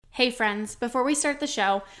Hey friends, before we start the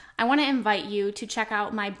show, I want to invite you to check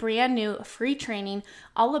out my brand new free training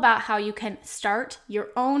all about how you can start your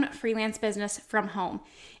own freelance business from home.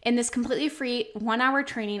 In this completely free 1-hour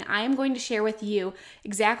training, I am going to share with you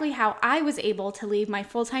exactly how I was able to leave my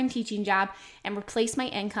full-time teaching job and replace my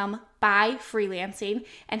income by freelancing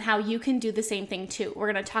and how you can do the same thing too.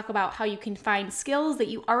 We're going to talk about how you can find skills that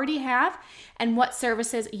you already have and what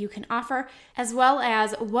services you can offer, as well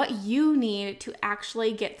as what you need to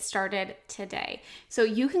actually get started today. So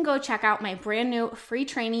you can go check out my brand new free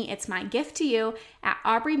training. It's my gift to you at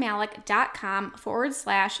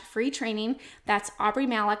aubreemalick.com/free training. That's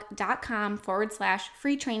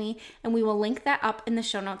aubreemalick.com/free training. And we will link that up in the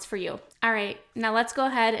show notes for you. All right, now let's go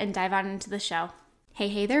ahead and dive on into the show.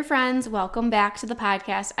 Hey there, friends. Welcome back to the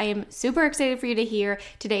podcast. I am super excited for you to hear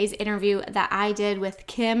today's interview that I did with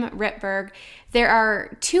Kim Rittberg. There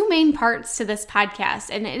are two main parts to this podcast,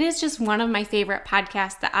 and it is just one of my favorite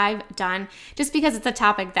podcasts that I've done just because it's a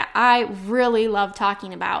topic that I really love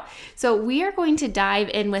talking about. So we are going to dive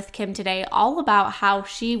in with Kim today all about how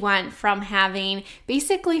she went from having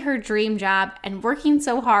basically her dream job and working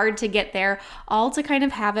so hard to get there, all to kind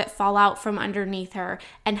of have it fall out from underneath her,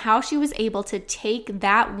 and how she was able to take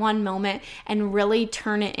that one moment and really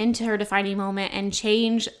turn it into her defining moment and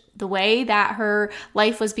change the way that her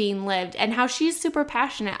life was being lived, and how she's super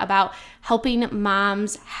passionate about helping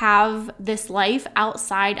moms have this life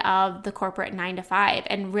outside of the corporate 9-to-5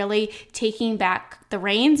 and really taking back the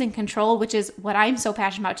reins and control, which is what I'm so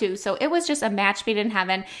passionate about too. So it was just a match made in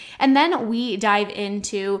heaven. And then we dive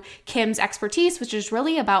into Kim's expertise, which is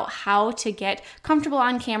really about how to get comfortable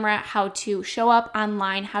on camera, how to show up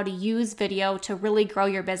online, how to use video to really grow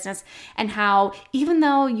your business, and how even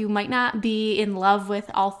though you might not be in love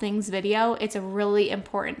with all things video, it's a really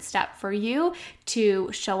important step for you to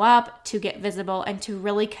show up, to get visible, and to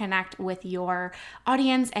really connect with your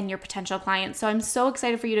audience and your potential clients. So I'm so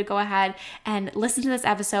excited for you to go ahead and listen to this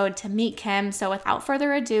episode to meet Kim. So without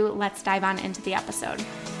further ado, let's dive on into the episode.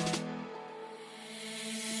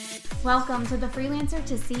 Welcome to the Freelancer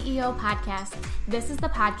to CEO podcast. This is the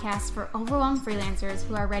podcast for overwhelmed freelancers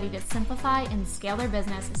who are ready to simplify and scale their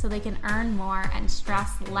business so they can earn more and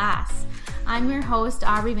stress less. I'm your host,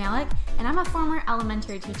 Aubrey Malick, and I'm a former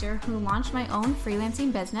elementary teacher who launched my own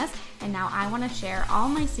freelancing business, and now I want to share all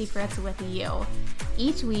my secrets with you.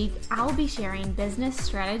 Each week, I'll be sharing business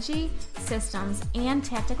strategy, systems, and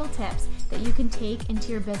tactical tips that you can take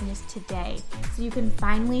into your business today so you can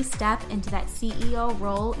finally step into that CEO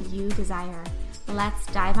role you desire. Let's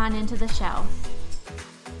dive on into the show.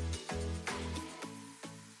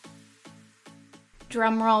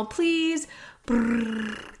 Drum roll, please.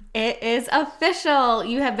 It is official.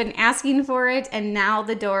 You have been asking for it, and now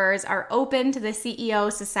the doors are open to the CEO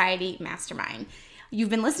Society Mastermind. You've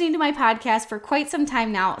been listening to my podcast for quite some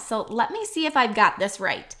time now, so let me see if I've got this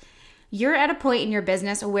right. You're at a point in your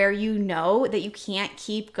business where you know that you can't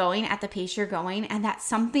keep going at the pace you're going and that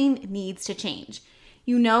something needs to change.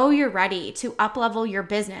 You know you're ready to up-level your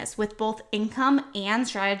business with both income and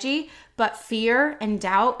strategy, but fear and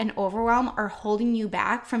doubt and overwhelm are holding you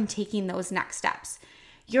back from taking those next steps.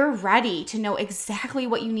 You're ready to know exactly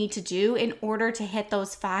what you need to do in order to hit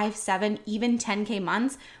those 5, 7, even 10K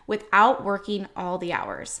months without working all the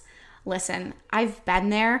hours. Listen, I've been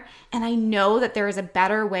there, and I know that there is a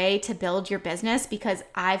better way to build your business because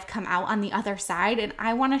I've come out on the other side, and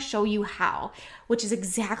I want to show you how, which is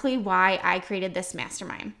exactly why I created this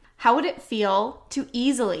mastermind. How would it feel to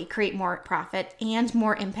easily create more profit and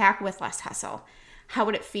more impact with less hustle? How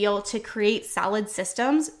would it feel to create solid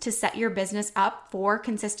systems to set your business up for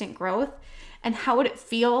consistent growth? And how would it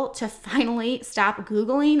feel to finally stop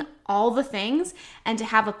Googling all the things and to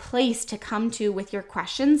have a place to come to with your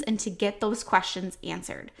questions and to get those questions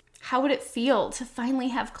answered? How would it feel to finally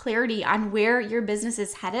have clarity on where your business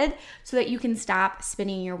is headed so that you can stop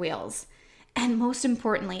spinning your wheels? And most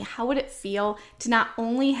importantly, how would it feel to not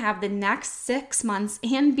only have the next 6 months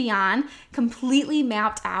and beyond completely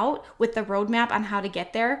mapped out with the roadmap on how to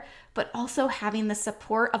get there, but also having the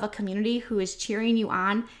support of a community who is cheering you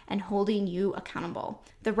on and holding you accountable?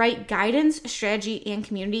 The right guidance, strategy, and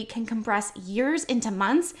community can compress years into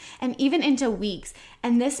months and even into weeks.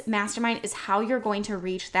 And this mastermind is how you're going to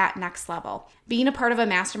reach that next level. Being a part of a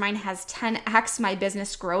mastermind has 10x my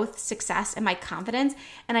business growth, success, and my confidence.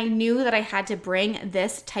 And I knew that I had to bring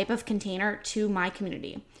this type of container to my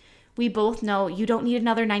community. We both know you don't need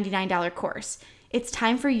another $99 course. It's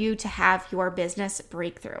time for you to have your business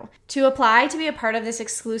breakthrough. To apply to be a part of this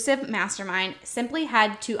exclusive mastermind, simply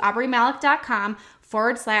head to aubreemalick.com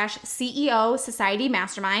CEO Society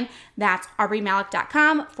Mastermind. That's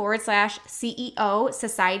aubreymalek.com/CEO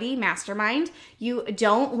Society Mastermind. You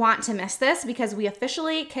don't want to miss this because we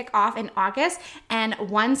officially kick off in August. And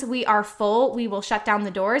once we are full, we will shut down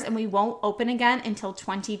the doors and we won't open again until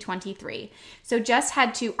 2023. So just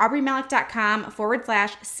head to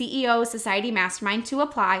aubreymalek.com/CEO Society Mastermind to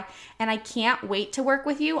apply. And I can't wait to work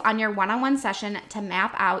with you on your one-on-one session to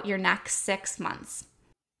map out your next 6 months.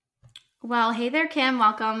 Well, hey there, Kim.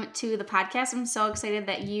 Welcome to the podcast. I'm so excited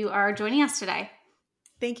that you are joining us today.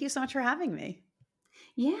 Thank you so much for having me.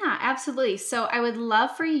 Yeah, absolutely. So I would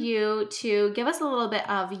love for you to give us a little bit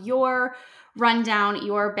of your rundown,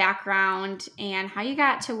 your background, and how you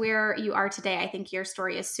got to where you are today. I think your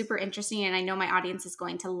story is super interesting, and I know my audience is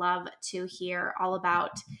going to love to hear all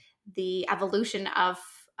about the evolution of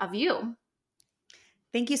you.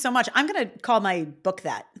 Thank you so much. I'm going to call my book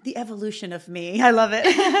that, The Evolution of Me. I love it.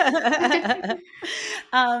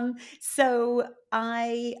 So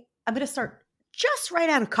I'm going to start just right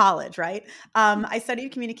out of college, right? I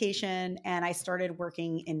studied communication and I started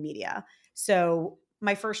working in media. So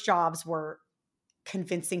my first jobs were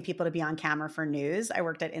convincing people to be on camera for news. I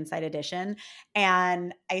worked at Inside Edition,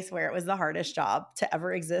 and I swear it was the hardest job to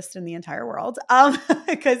ever exist in the entire world,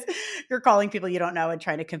 because you're calling people you don't know and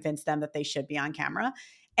trying to convince them that they should be on camera.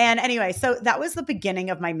 And anyway, so that was the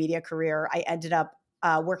beginning of my media career. I ended up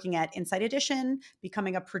working at Inside Edition,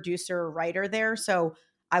 becoming a producer writer there. So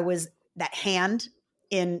I was that hand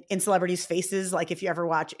in celebrities' faces. Like if you ever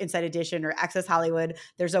watch Inside Edition or Access Hollywood,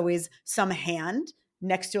 there's always some hand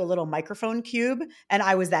next to a little microphone cube. And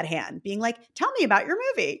I was that hand being like, tell me about your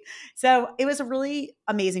movie. So it was a really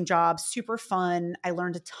amazing job, super fun. I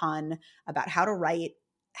learned a ton about how to write,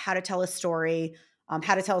 how to tell a story,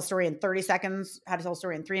 how to tell a story in 30 seconds, how to tell a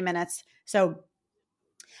story in 3 minutes. So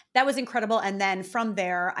that was incredible. And then from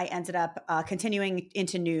there, I ended up continuing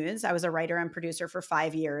into news. I was a writer and producer for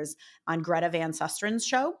 5 years on Greta Van Sustren's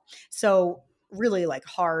show. So really like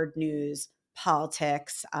hard news,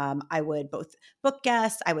 politics. I would both book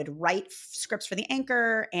guests, I would write scripts for the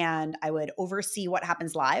anchor, and I would oversee what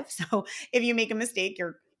happens live. So if you make a mistake,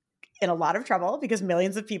 you're in a lot of trouble because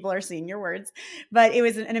millions of people are seeing your words. But it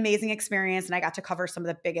was an amazing experience, and I got to cover some of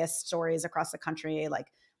the biggest stories across the country.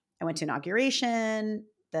 Like I went to inauguration,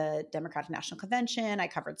 the Democratic National Convention. I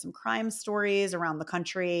covered some crime stories around the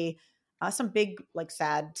country, some big like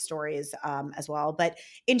sad stories as well. But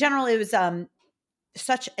in general, it was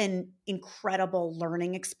such an incredible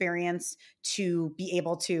learning experience to be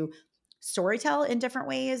able to storytell in different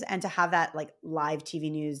ways and to have that like live TV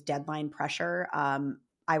news deadline pressure.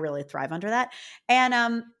 I really thrive under that.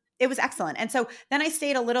 And it was excellent. And so then I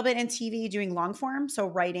stayed a little bit in TV doing long form. So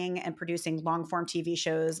writing and producing long form TV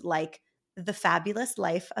shows like The Fabulous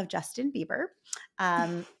Life of Justin Bieber.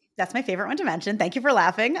 That's my favorite one to mention. Thank you for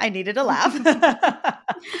laughing. I needed a laugh.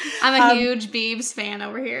 I'm a huge Biebs fan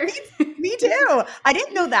over here. Me too. I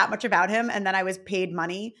didn't know that much about him. And then I was paid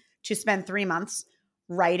money to spend 3 months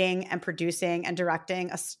writing and producing and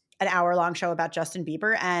directing an hour-long show about Justin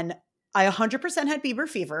Bieber. And I 100% had Bieber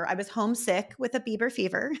fever. I was homesick with a Bieber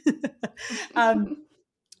fever.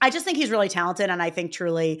 I just think he's really talented. And I think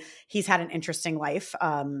truly he's had an interesting life.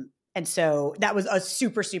 And so that was a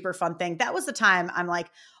super, super fun thing. That was the time I'm like,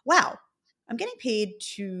 wow, I'm getting paid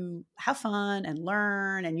to have fun and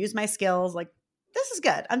learn and use my skills. Like, this is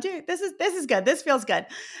good. This is good. This feels good.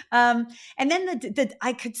 And then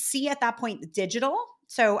I could see at that point the digital.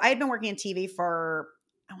 So I had been working in TV for,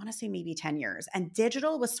 I want to say maybe 10 years. And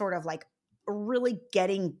digital was sort of like really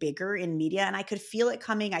getting bigger in media. And I could feel it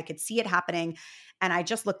coming. I could see it happening. And I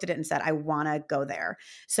just looked at it and said, I want to go there.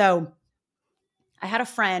 So I had a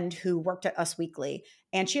friend who worked at Us Weekly,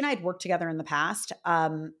 and she and I had worked together in the past.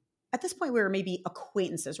 At this point, we were maybe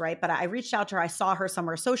acquaintances, right? But I reached out to her. I saw her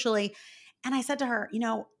somewhere socially. And I said to her,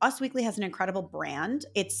 Us Weekly has an incredible brand.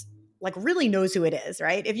 It's like really knows who it is,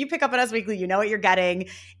 right? If you pick up an Us Weekly, you know what you're getting.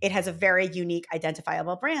 It has a very unique,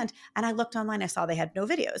 identifiable brand. And I looked online, I saw they had no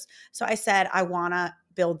videos. So I said, I want to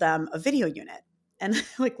build them a video unit. And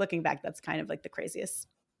like looking back, that's kind of like the craziest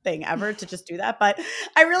thing ever to just do that. But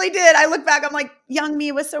I really did. I look back, I'm like, young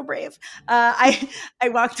me was so brave. I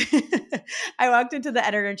walked into the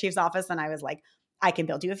editor-in-chief's office and I was like, I can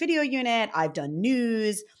build you a video unit. I've done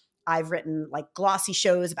news. I've written like glossy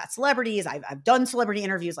shows about celebrities. I've done celebrity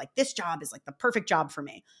interviews. Like this job is like the perfect job for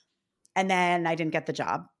me. And then I didn't get the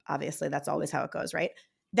job. Obviously, that's always how it goes, right?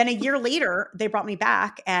 Then a year later, they brought me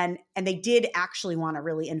back and they did actually want to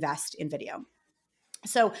really invest in video.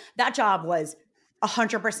 So that job was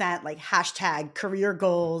 100% like hashtag career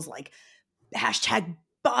goals, like hashtag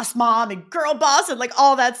boss mom and girl boss and like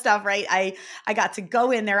all that stuff, right? I got to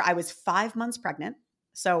go in there. I was 5 months pregnant.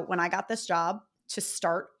 So when I got this job to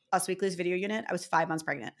start Us Weekly's video unit, I was 5 months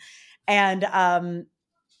pregnant. And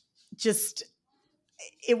just,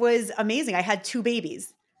 it was amazing. I had 2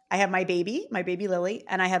 babies. I had my baby Lily,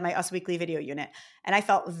 and I had my Us Weekly video unit. And I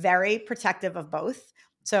felt very protective of both.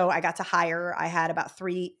 So I got to hire, I had about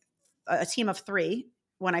a team of 3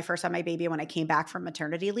 when I first had my baby. When I came back from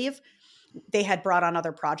maternity leave, they had brought on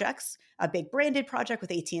other projects, a big branded project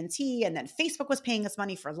with AT&T, and then Facebook was paying us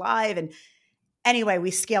money for live. And anyway,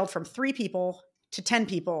 we scaled from 3 people to 10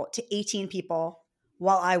 people to 18 people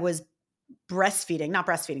while I was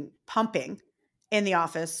pumping in the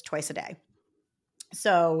office twice a day.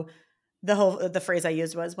 So the phrase I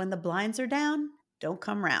used was, when the blinds are down, don't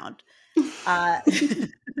come round.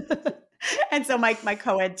 And so my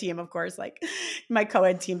co-ed team, of course, like my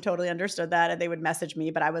co-ed team totally understood that, and they would message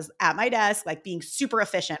me, but I was at my desk, like being super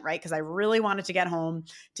efficient, right? Because I really wanted to get home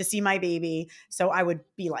to see my baby. So I would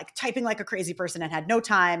be like typing like a crazy person and had no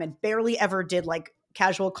time and barely ever did like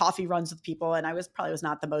casual coffee runs with people. And I probably was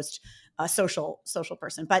not the most social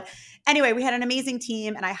person. But anyway, we had an amazing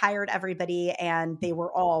team, and I hired everybody, and they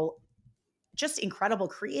were all just incredible,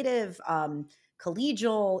 creative,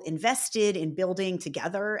 collegial, invested in building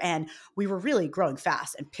together. And we were really growing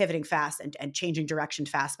fast and pivoting fast and changing direction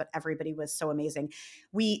fast, but everybody was so amazing.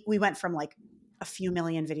 We went from like a few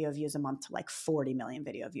million video views a month to like 40 million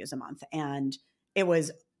video views a month. And it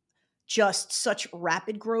was just such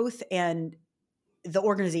rapid growth, and the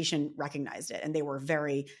organization recognized it, and they were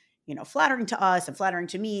very, flattering to us and flattering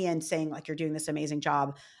to me, and saying like, you're doing this amazing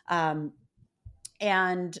job.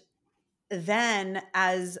 And then,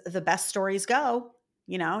 as the best stories go,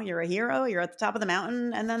 you're a hero, you're at the top of the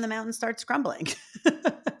mountain, and then the mountain starts crumbling.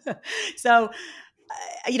 So,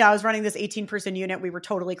 I was running this 18-person unit. We were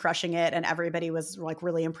totally crushing it, and everybody was like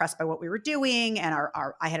really impressed by what we were doing. And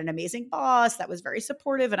I had an amazing boss that was very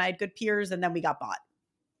supportive, and I had good peers, and then we got bought.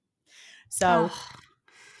 So,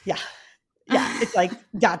 yeah, it's like ...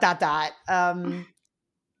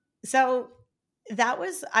 So that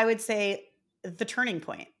was, I would say, the turning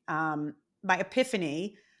point. My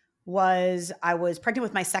epiphany was, I was pregnant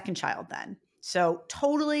with my second child then. So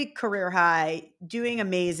totally career high, doing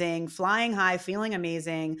amazing, flying high, feeling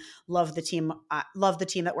amazing. Love the team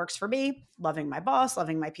that works for me, loving my boss,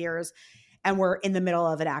 loving my peers. And we're in the middle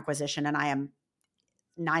of an acquisition, and I am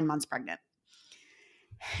 9 months pregnant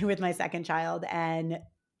with my second child. And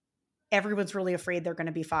everyone's really afraid they're going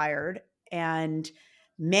to be fired. And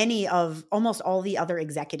almost all the other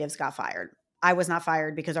executives got fired. I was not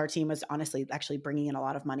fired because our team was honestly actually bringing in a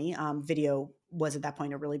lot of money. Video was at that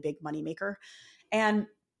point a really big money maker. And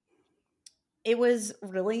it was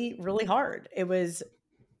really, really hard. It was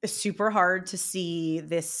super hard to see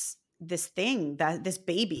this thing,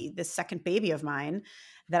 this second baby of mine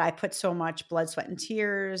that I put so much blood, sweat, and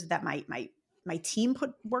tears, that my team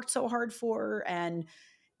worked so hard for. And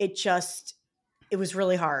it was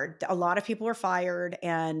really hard. A lot of people were fired,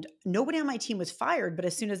 and nobody on my team was fired. But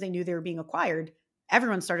as soon as they knew they were being acquired,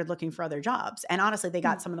 everyone started looking for other jobs. And honestly, they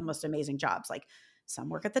got some of the most amazing jobs. Like, some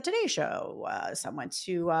work at the Today Show, some went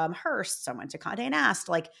to Hearst, some went to Condé Nast.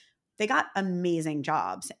 Like, they got amazing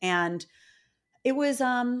jobs. And it was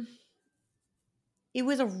a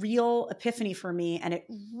real epiphany for me. And it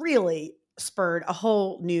really spurred a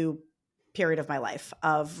whole new period of my life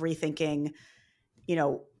of rethinking,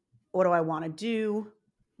 what do I want to do?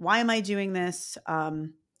 Why am I doing this?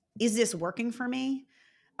 Is this working for me?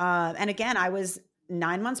 And again, I was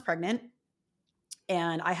 9 months pregnant,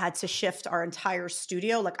 and I had to shift our entire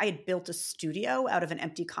studio. Like, I had built a studio out of an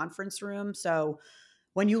empty conference room. So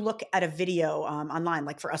when you look at a video online,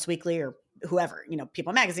 like for Us Weekly or whoever,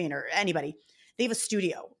 People Magazine or anybody, they have a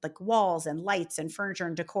studio, like walls and lights and furniture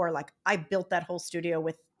and decor. Like, I built that whole studio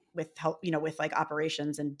with help, with like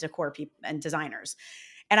operations and decor people and designers.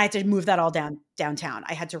 And I had to move that all downtown.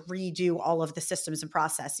 I had to redo all of the systems and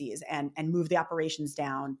processes and move the operations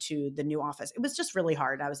down to the new office. It was just really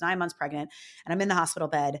hard. I was 9 months pregnant, and I'm in the hospital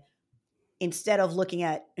bed. Instead of looking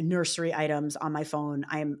at nursery items on my phone,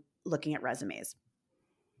 I'm looking at resumes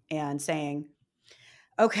and saying,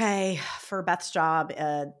 okay, for Beth's job,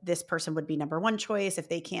 this person would be number 1 choice. If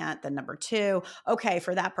they can't, then number 2. Okay,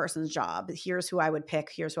 for that person's job, here's who I would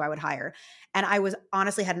pick. Here's who I would hire. And I was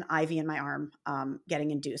honestly had an IV in my arm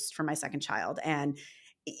getting induced for my second child. And,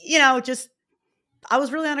 I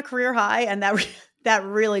was really on a career high, and that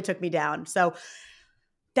really took me down. So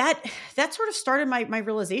that sort of started my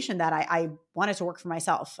realization that I wanted to work for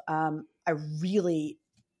myself. I really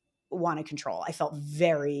wanted control. I felt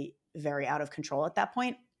very, very out of control at that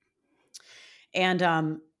point.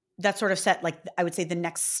 And that sort of set, like, I would say, the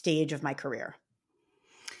next stage of my career.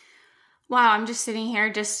 Wow, I'm just sitting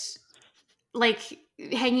here just like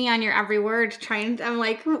hanging on your every word, I'm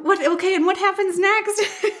like, what, okay, and what happens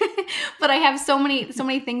next? But I have so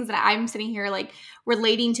many things that I'm sitting here like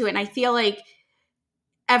relating to it. And I feel like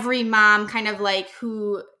every mom kind of like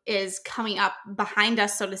who is coming up behind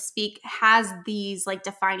us, so to speak, has these like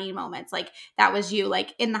defining moments. Like that was you,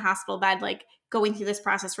 like in the hospital bed, like going through this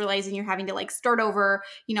process, realizing you're having to like start over,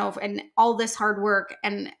 and all this hard work.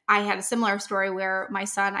 And I had a similar story where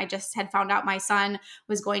I just had found out my son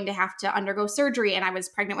was going to have to undergo surgery, and I was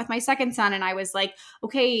pregnant with my second son. And I was like,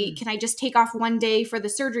 okay, can I just take off one day for the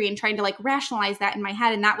surgery, and trying to like rationalize that in my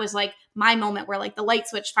head. And that was like my moment where like the light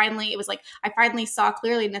switch finally, it was like, I finally saw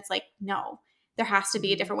clearly. And it's like, no, there has to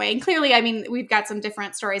be a different way. And clearly, I mean, we've got some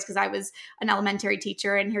different stories because I was an elementary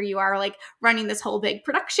teacher, and here you are like running this whole big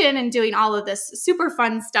production and doing all of this super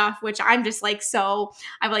fun stuff, which I'm just like, so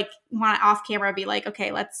I like want to off camera be like,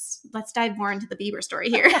 okay, let's dive more into the Bieber story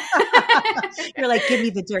here. You're like, give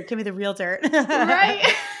me the dirt, give me the real dirt.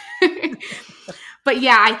 Right. But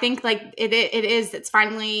yeah, I think like it's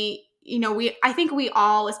finally, I think we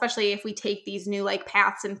all, especially if we take these new like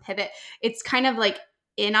paths and pivot, it's kind of like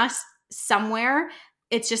in us somewhere.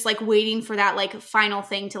 It's just like waiting for that like final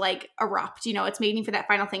thing to like erupt, it's waiting for that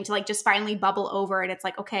final thing to like just finally bubble over. And it's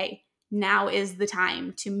like, okay, now is the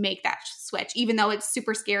time to make that switch, even though it's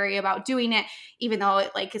super scary about doing it, even though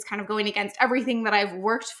it like is kind of going against everything that I've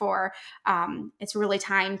worked for. It's really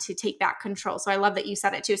time to take back control. So I love that you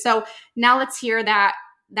said it too. So now let's hear that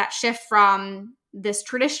shift from this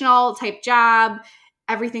traditional type job,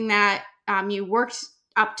 everything that you worked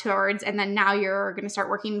up towards, and then now you're going to start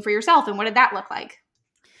working for yourself. And what did that look like?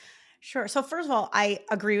 Sure. So first of all, I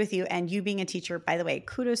agree with you. And you being a teacher, by the way,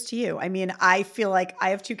 kudos to you. I mean, I feel like I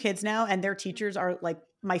have 2 kids now, and their teachers are like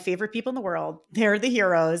my favorite people in the world. They're the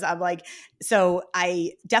heroes. I'm like, so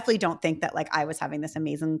I definitely don't think that like I was having this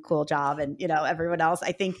amazing, cool job and, everyone else.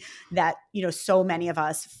 I think that, so many of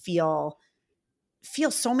us feel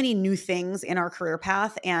so many new things in our career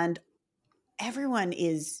path, and everyone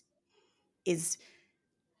is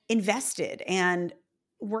invested and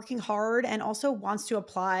working hard and also wants to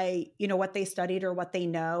apply, what they studied or what they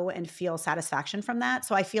know and feel satisfaction from that.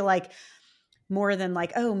 So I feel like more than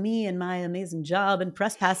like, oh, me and my amazing job and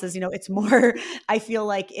press passes, it's more, I feel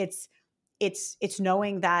like it's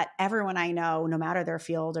knowing that everyone I know, no matter their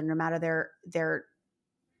field or no matter their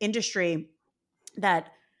industry, that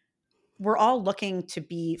we're all looking to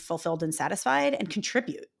be fulfilled and satisfied and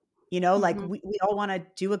contribute. Like we all want to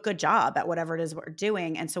do a good job at whatever it is we're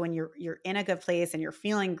doing. And so when you're in a good place and you're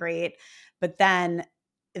feeling great, but then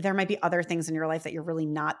there might be other things in your life that you're really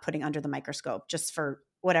not putting under the microscope just for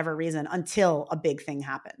whatever reason until a big thing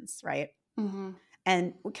happens, right? Mm-hmm.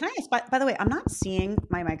 And can I ask, by the way, I'm not seeing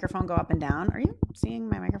my microphone go up and down. Are you seeing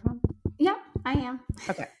my microphone? Yeah, I am.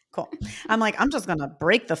 Okay, cool. I'm like, I'm just going to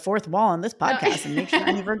break the fourth wall on this podcast and make sure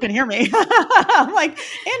anyone can hear me. I'm like,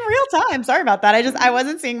 in real time. Sorry about that. I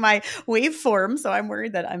wasn't seeing my waveform, so I'm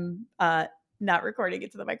worried that I'm not recording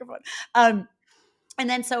it to the microphone. And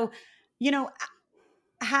then so,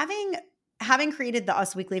 having created the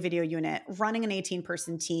Us Weekly video unit, running an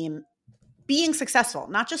 18-person team, being successful,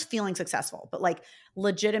 not just feeling successful, but like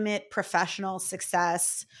legitimate professional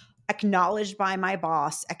success, acknowledged by my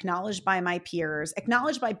boss, acknowledged by my peers,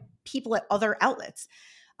 acknowledged by people at other outlets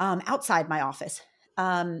outside my office.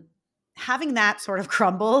 Having that sort of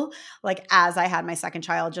crumble, like as I had my second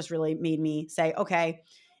child, just really made me say, okay,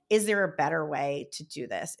 is there a better way to do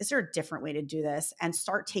this? Is there a different way to do this? And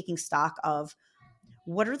start taking stock of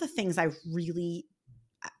what are the things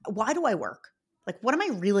why do I work? Like, what am I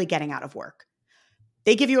really getting out of work?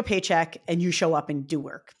 They give you a paycheck and you show up and do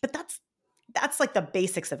work, but that's like the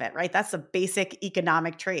basics of it, right? That's the basic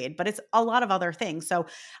economic trade, but it's a lot of other things. So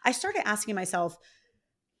I started asking myself,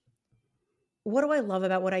 what do I love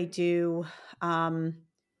about what I do?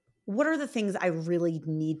 What are the things I really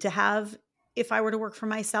need to have if I were to work for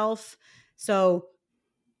myself? So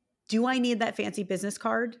do I need that fancy business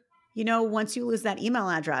card? Once you lose that email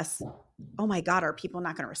address, oh my God, are people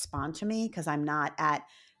not going to respond to me because I'm not at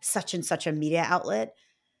such and such a media outlet?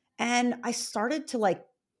 And I started to like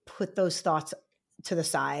put those thoughts to the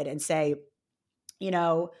side and say,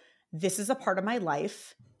 this is a part of my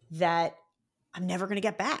life that I'm never going to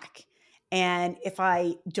get back. And if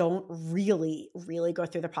I don't really, really go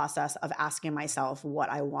through the process of asking myself what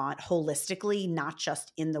I want holistically, not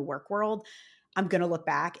just in the work world, I'm going to look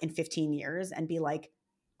back in 15 years and be like,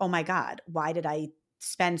 oh my God, why did I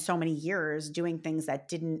spend so many years doing things that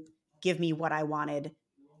didn't give me what I wanted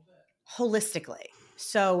holistically?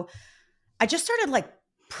 So I just started like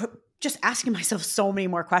just asking myself so many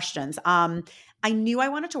more questions. I knew I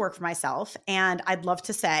wanted to work for myself, and I'd love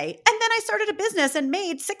to say, and then I started a business and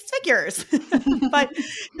made six figures. But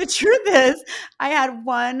the truth is, I had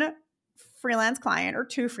one freelance client or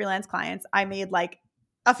two freelance clients. I made like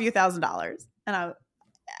a few $1,000s, and I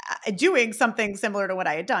doing something similar to what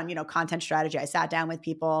I had done, content strategy. I sat down with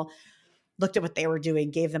people, looked at what they were doing,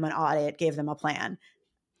 gave them an audit, gave them a plan.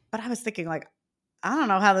 But I was thinking like, I don't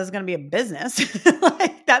know how this is going to be a business.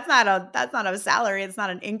 Like that's not a salary. It's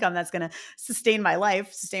not an income that's going to sustain my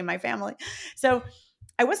life, sustain my family. So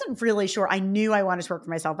I wasn't really sure. I knew I wanted to work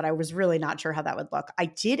for myself, but I was really not sure how that would look. I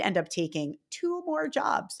did end up taking two more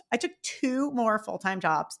jobs. I took two more full-time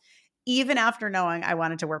jobs, even after knowing I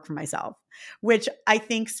wanted to work for myself, which I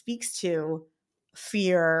think speaks to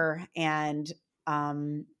fear. And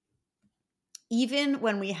even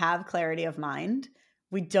when we have clarity of mind,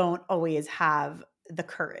 we don't always have the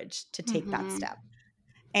courage to take that step.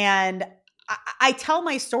 And I tell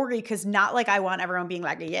my story because not like I want everyone being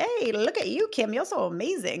like, yay, look at you, Kim, you're so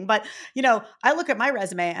amazing. But, I look at my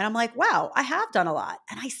resume and I'm like, wow, I have done a lot.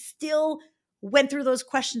 And I still went through those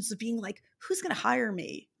questions of being like, who's going to hire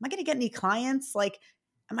me? Am I going to get any clients? Like,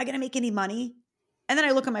 am I going to make any money? And then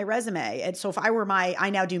I look at my resume. And so if I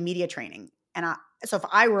now do media training. So if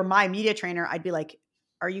I were my media trainer, I'd be like,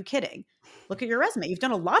 are you kidding? Look at your resume. You've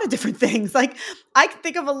done a lot of different things. Like I can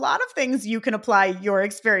think of a lot of things you can apply your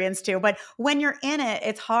experience to, but when you're in it,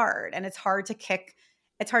 it's hard, and it's hard to kick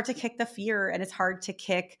the fear, and it's hard to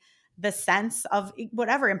kick the sense of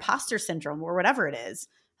whatever imposter syndrome or whatever it is.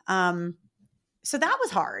 So that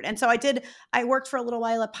was hard. And so I worked for a little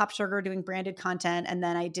while at Pop Sugar doing branded content. And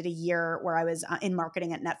then I did a year where I was in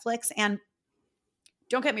marketing at Netflix. And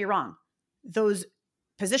don't get me wrong, those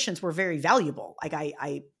positions were very valuable. Like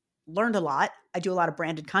I learned a lot. I do a lot of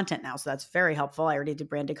branded content now, so that's very helpful. I already did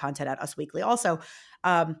branded content at Us Weekly also.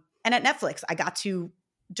 And at Netflix, I got to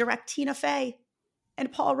direct Tina Fey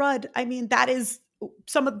and Paul Rudd. I mean, that is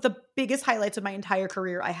some of the biggest highlights of my entire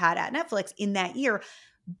career I had at Netflix in that year.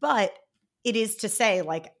 But it is to say,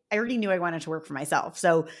 like, I already knew I wanted to work for myself.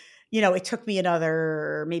 So, it took me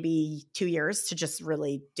another maybe 2 years to just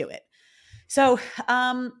really do it. So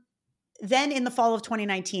then in the fall of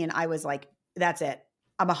 2019, I was like, that's it.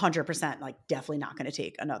 I'm 100% like definitely not going to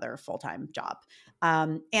take another full-time job.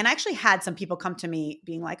 And I actually had some people come to me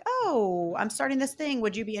being like, oh, I'm starting this thing.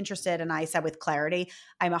 Would you be interested? And I said with clarity,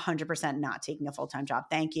 I'm 100% not taking a full-time job.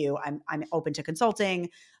 Thank you. I'm open to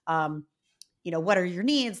consulting. What are your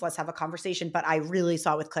needs? Let's have a conversation. But I really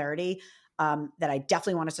saw with clarity that I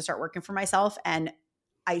definitely wanted to start working for myself. And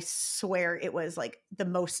I swear it was like the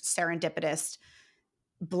most serendipitous,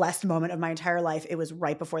 blessed moment of my entire life. It was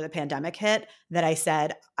right before the pandemic hit that I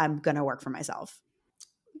said, I'm going to work for myself.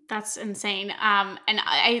 That's insane. And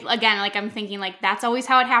I'm thinking like, that's always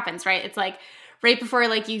how it happens, right? It's like right before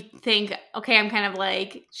like you think, okay, I'm kind of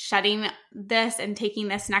like shutting this and taking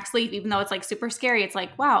this next leap, even though it's like super scary. It's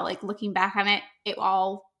like, wow, like looking back on it, it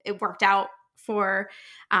worked out for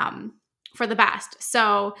the best.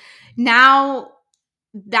 So now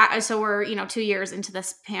so we're, 2 years into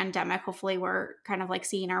this pandemic. Hopefully we're kind of like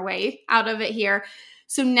seeing our way out of it here.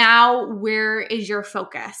 So now where is your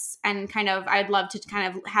focus? And kind of, I'd love to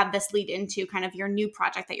kind of have this lead into kind of your new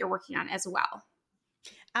project that you're working on as well.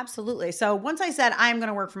 Absolutely. So once I said I'm going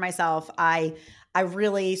to work for myself, I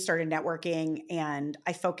really started networking, and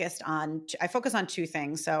I focus on two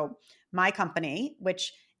things. So my company,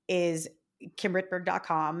 which is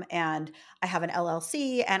kimrittberg.com, and I have an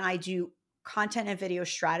LLC, and I do content and video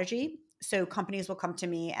strategy. So companies will come to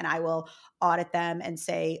me and I will audit them and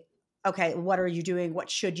say, okay, what are you doing? What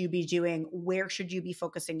should you be doing? Where should you be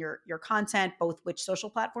focusing your content, both which social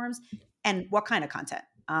platforms and what kind of content?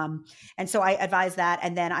 And so I advise that.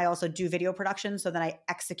 And then I also do video production. So then I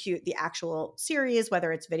execute the actual series,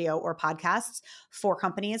 whether it's video or podcasts for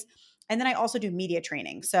companies. And then I also do media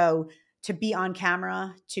training. So to be on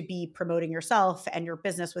camera, to be promoting yourself and your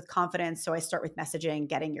business with confidence. So I start with messaging,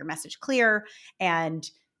 getting your message clear, and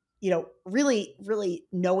really, really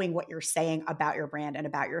knowing what you're saying about your brand and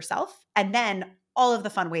about yourself. And then all of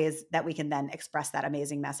the fun ways that we can then express that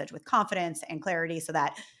amazing message with confidence and clarity so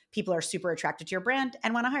that people are super attracted to your brand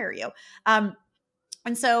and want to hire you. And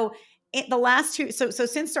so the last two, so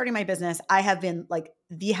since starting my business, I have been like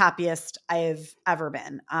the happiest I've ever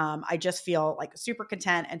been. I just feel like super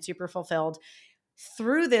content and super fulfilled.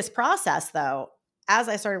 Through this process, though, as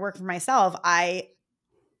I started working for myself, I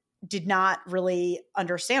did not really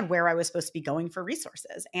understand where I was supposed to be going for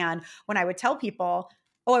resources. And when I would tell people,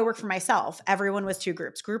 oh, I work for myself, everyone was two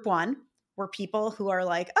groups. Group one were people who are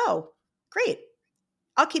like, oh, great,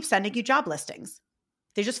 I'll keep sending you job listings.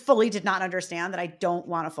 They just fully did not understand that I don't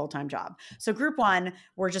want a full-time job. So group one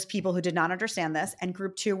were just people who did not understand this. And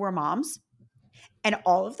group two were moms. And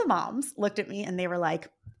all of the moms looked at me and they were like,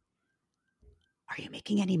 are you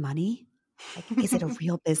making any money? Like, is it a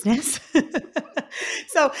real business?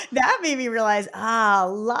 So that made me realize, a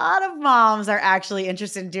lot of moms are actually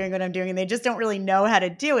interested in doing what I'm doing and they just don't really know how to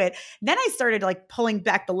do it. Then I started like pulling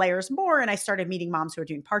back the layers more and I started meeting moms who are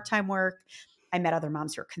doing part-time work. I met other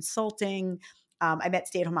moms who are consulting. I met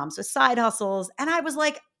stay-at-home moms with side hustles. And I was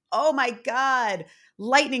like, oh my God,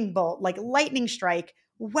 lightning bolt, like lightning strike.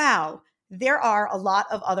 Wow. There are a lot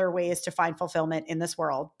of other ways to find fulfillment in this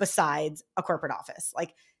world besides a corporate office.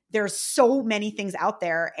 Like there's so many things out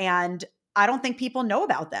there and I don't think people know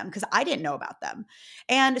about them because I didn't know about them.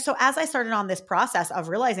 And so as I started on this process of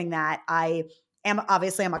realizing that I'm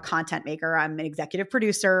a content maker, I'm an executive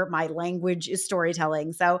producer, my language is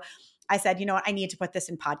storytelling. So I said, you know what, I need to put this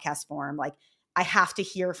in podcast form. Like I have to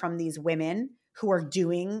hear from these women who are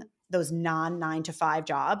doing those non 9 to 5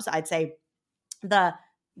 jobs. I'd say they're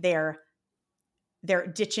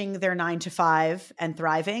ditching their 9 to 5 and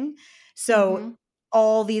thriving. So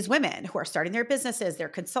all these women who are starting their businesses, they're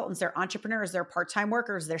consultants, they're entrepreneurs, they're part-time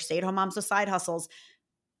workers, they're stay-at-home moms with side hustles.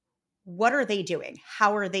 What are they doing?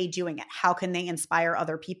 How are they doing it? How can they inspire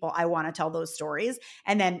other people? I want to tell those stories.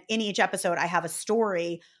 And then in each episode, I have a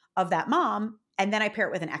story of that mom, and then I pair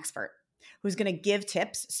it with an expert who's going to give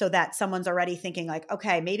tips so that someone's already thinking like,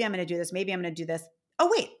 okay, maybe I'm going to do this. Maybe I'm going to do this. Oh,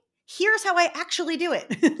 wait, here's how I actually do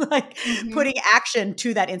it. Like putting action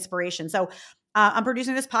to that inspiration. So I'm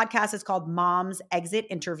producing this podcast. It's called Mom's Exit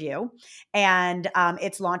Interview, and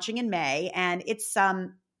it's launching in May. And it's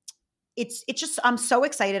just, I'm so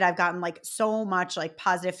excited. I've gotten like so much like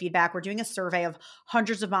positive feedback. We're doing a survey of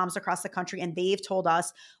hundreds of moms across the country, and they've told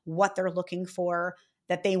us what they're looking for,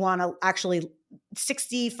 that they want to actually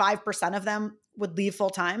 65% of them would leave full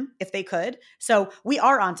time if they could. So we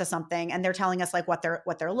are onto something, and they're telling us like what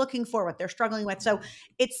they're looking for, what they're struggling with. So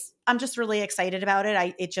I'm just really excited about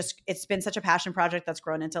it. It's been such a passion project that's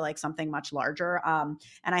grown into like something much larger. And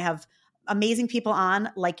I have amazing people on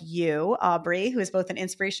like you, Aubrey, who is both an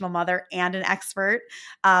inspirational mother and an expert.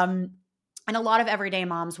 And a lot of everyday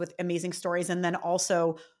moms with amazing stories. And then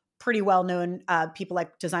also pretty well-known people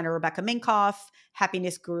like designer Rebecca Minkoff,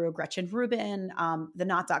 happiness guru Gretchen Rubin, the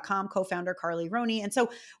Knot.com co-founder Carly Roney. And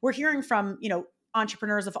so we're hearing from,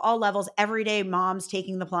 entrepreneurs of all levels, everyday moms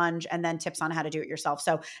taking the plunge, and then tips on how to do it yourself.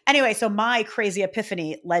 So anyway, so my crazy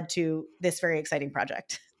epiphany led to this very exciting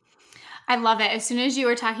project. I love it. As soon as you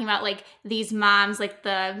were talking about like these moms, like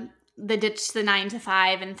the ditch the 9 to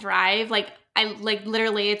 5 and thrive, like I like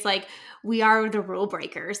literally it's like we are the rule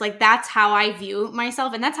breakers. Like that's how I view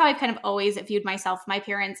myself. And that's how I've kind of always viewed myself. My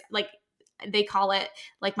parents, like they call it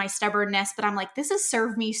like my stubbornness, but I'm like, this has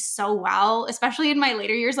served me so well, especially in my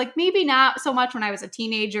later years. Like maybe not so much when I was a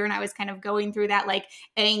teenager and I was kind of going through that like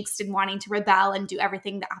angst and wanting to rebel and do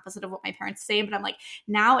everything the opposite of what my parents say. But I'm like,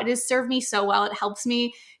 now it has served me so well. It helps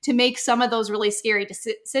me to make some of those really scary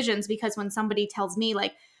decisions, because when somebody tells me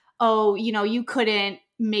like, oh, you couldn't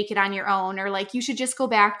make it on your own, or like you should just go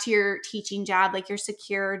back to your teaching job, like your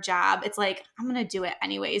secure job, it's like I'm gonna do it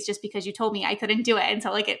anyways just because you told me I couldn't do it. And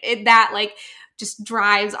so like it that like just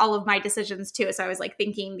drives all of my decisions too. So I was like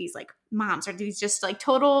thinking these like moms are these just like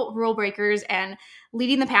total rule breakers and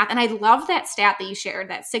leading the path. And I love that stat that you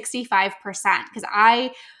shared, that 65%, because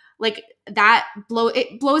I like that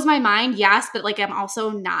it blows my mind, yes, but like I'm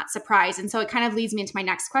also not surprised. And so it kind of leads me into my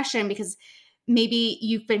next question, because maybe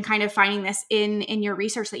you've been kind of finding this in your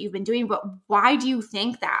research that you've been doing, but why do you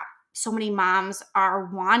think that so many moms are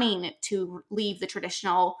wanting to leave the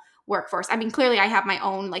traditional workforce? I mean, clearly I have my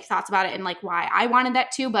own like thoughts about it and like why I wanted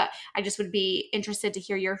that too, but I just would be interested to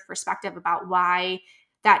hear your perspective about why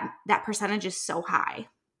that percentage is so high.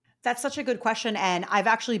 That's such a good question. And I've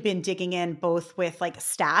actually been digging in both with like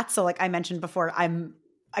stats. So like I mentioned before,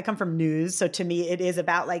 I come from news. So to me, it is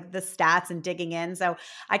about like the stats and digging in. So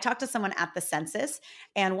I talked to someone at the census,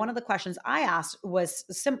 and one of the questions I asked was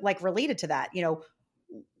like related to that,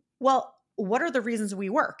 well, what are the reasons we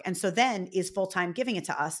work? And so then is full-time giving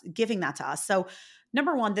that to us. So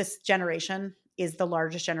number one, this generation is the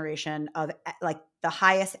largest generation of like the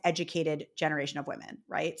highest educated generation of women,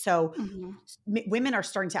 right? So women are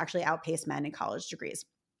starting to actually outpace men in college degrees.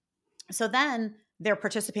 So then they're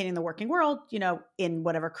participating in the working world, in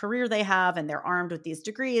whatever career they have, and they're armed with these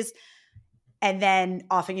degrees. And then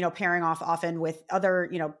often, pairing off often with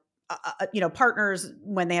other, partners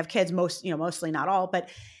when they have kids, mostly not all,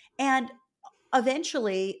 and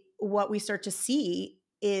eventually what we start to see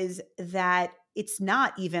is that it's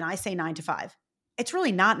not even, I say 9 to 5. It's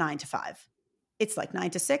really not 9 to 5. It's like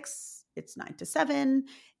 9 to 6, it's 9 to 7.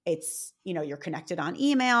 It's, you're connected on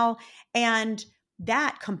email. And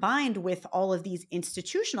that combined with all of these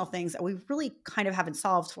institutional things that we really kind of haven't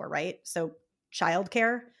solved for, right? So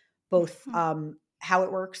childcare, both how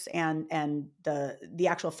it works and the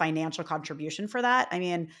actual financial contribution for that. I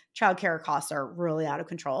mean, childcare costs are really out of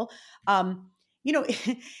control. You know,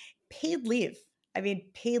 paid leave. I mean,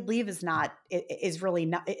 paid leave is really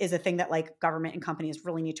not is a thing that like government and companies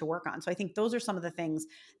really need to work on. So I think those are some of the things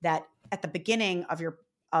that at the beginning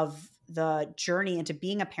of the journey into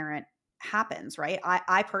being a parent happens, right?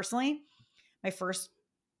 I personally,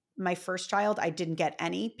 my first child, I didn't get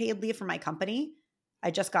any paid leave from my company. I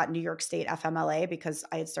just got New York State FMLA because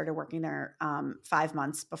I had started working there 5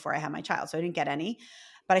 months before I had my child. So I didn't get any,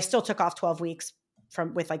 but I still took off 12 weeks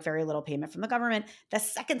with like very little payment from the government. The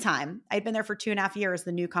second time, I'd been there for 2.5 years.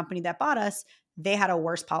 The new company that bought us, they had a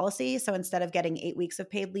worse policy. So instead of getting 8 weeks of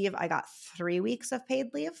paid leave, I got 3 weeks of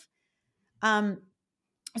paid leave.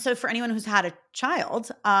 So for anyone who's had a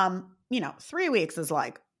child, 3 weeks is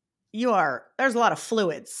like, there's a lot of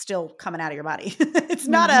fluids still coming out of your body. It's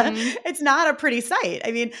not a pretty sight.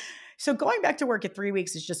 I mean, so going back to work at 3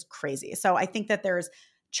 weeks is just crazy. So I think that there's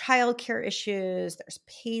childcare issues, there's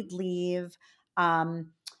paid leave.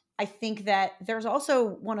 I think that there's also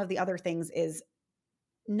one of the other things is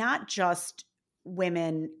not just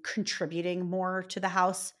women contributing more to the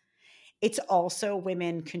house. It's also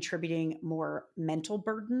women contributing more mental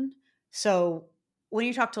burden. So when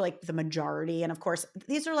you talk to like the majority, and of course,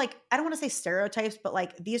 these are like, I don't want to say stereotypes, but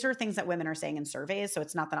like these are things that women are saying in surveys. So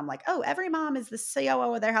it's not that I'm like, oh, every mom is the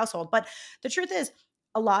COO of their household. But the truth is,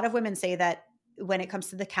 a lot of women say that when it comes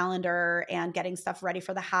to the calendar and getting stuff ready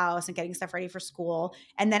for the house and getting stuff ready for school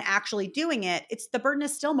and then actually doing it, the burden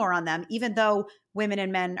is still more on them, even though women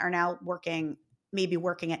and men are now maybe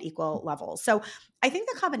working at equal levels. So I think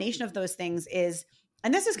the combination of those things is,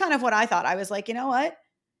 and this is kind of what I thought. I was like, you know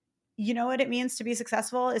what it means to be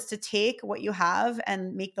successful is to take what you have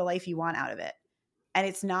and make the life you want out of it. And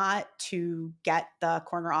it's not to get the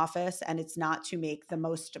corner office and it's not to make the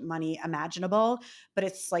most money imaginable, but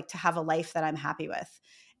it's like to have a life that I'm happy with.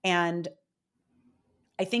 And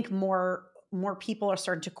I think more people are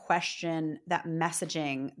starting to question that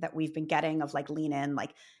messaging that we've been getting of like lean in,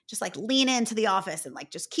 like just like lean into the office and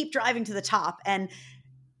like just keep driving to the top. And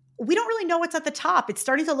we don't really know what's at the top. It's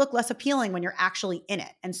starting to look less appealing when you're actually in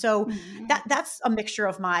it. And so that's a mixture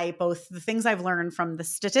of both the things I've learned from the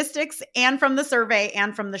statistics and from the survey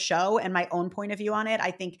and from the show and my own point of view on it.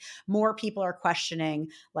 I think more people are questioning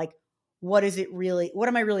like, what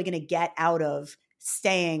am I really going to get out of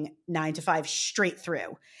staying 9 to 5 straight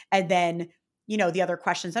through? And then, the other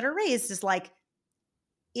questions that are raised is like,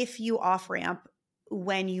 if you off ramp,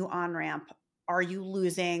 when you on ramp, are you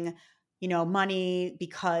losing money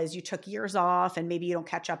because you took years off and maybe you don't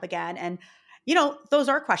catch up again? And, those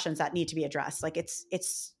are questions that need to be addressed. Like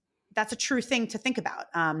that's a true thing to think about.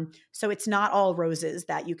 So it's not all roses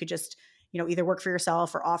that you could just, either work for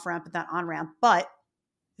yourself or off ramp and then on ramp, but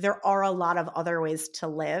there are a lot of other ways to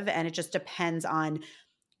live. And it just depends on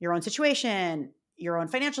your own situation, your own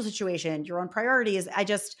financial situation, your own priorities.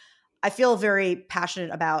 I feel very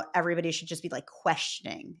passionate about everybody should just be like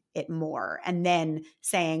questioning it more and then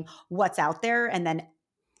saying what's out there and then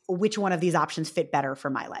which one of these options fit better for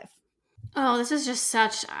my life. Oh, this is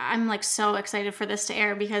just I'm like so excited for this to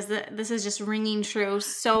air because this is just ringing true.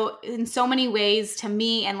 So in so many ways to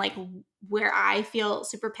me and like where I feel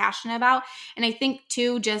super passionate about. And I think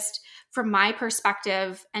too, just from my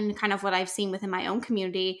perspective and kind of what I've seen within my own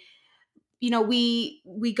community,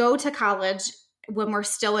 we go to college when we're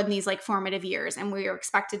still in these like formative years and we are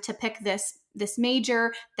expected to pick this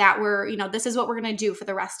major that this is what we're going to do for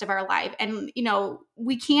the rest of our life. And,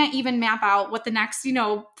 we can't even map out what the next,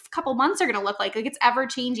 couple months are going to look like. Like it's ever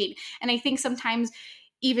changing. And I think sometimes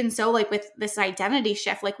even so, like with this identity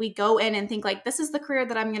shift, like we go in and think like, this is the career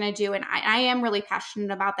that I'm going to do. And I am really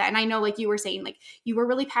passionate about that. And I know like you were saying, like you were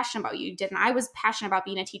really passionate about you did. And I was passionate about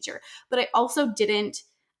being a teacher, but I also didn't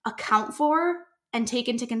account for and take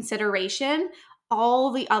into consideration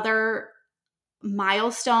all the other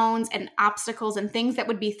milestones and obstacles and things that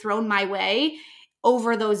would be thrown my way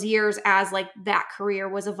over those years as like that career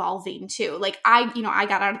was evolving too. Like I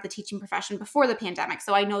got out of the teaching profession before the pandemic.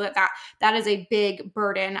 So I know that is a big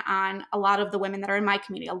burden on a lot of the women that are in my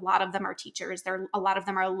community. A lot of them are teachers. A lot of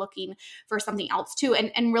them are looking for something else too.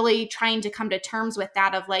 And really trying to come to terms with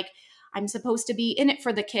that of like, I'm supposed to be in it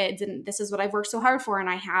for the kids. And this is what I've worked so hard for.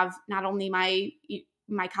 And I have not only my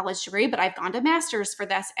college degree, but I've gone to master's for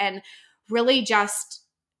this, and really just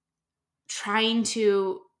trying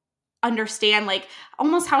to understand like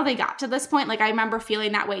almost how they got to this point. Like I remember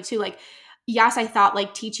feeling that way too. Like yes, I thought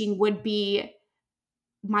like teaching would be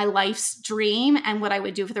my life's dream and what I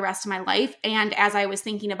would do for the rest of my life. And as I was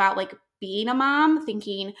thinking about like being a mom,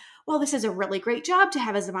 thinking, well, this is a really great job to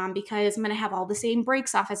have as a mom because I'm going to have all the same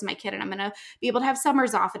breaks off as my kid and I'm going to be able to have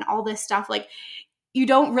summers off and all this stuff. Like, you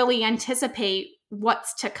don't really anticipate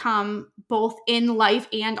what's to come both in life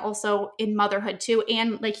and also in motherhood too.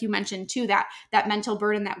 And like you mentioned too, that mental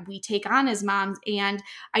burden that we take on as moms. And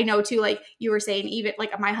I know too, like you were saying, even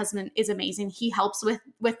like my husband is amazing. He helps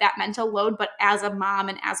with that mental load. But as a mom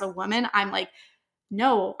and as a woman, I'm like,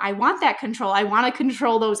 no, I want that control. I want to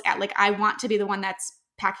control those like I want to be the one that's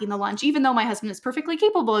packing the lunch, even though my husband is perfectly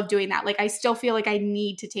capable of doing that. Like I still feel like I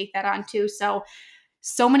need to take that on too.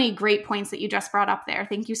 So many great points that you just brought up there.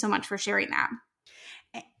 Thank you so much for sharing that.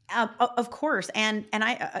 Of course. And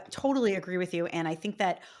I totally agree with you. And I think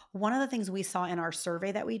that one of the things we saw in our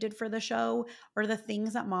survey that we did for the show are the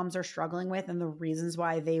things that moms are struggling with and the reasons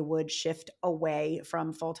why they would shift away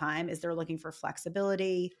from full time is they're looking for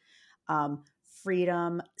flexibility, um,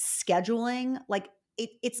 freedom, scheduling. Like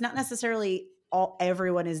it's not necessarily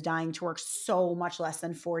everyone is dying to work so much less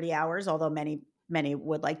than 40 hours, although many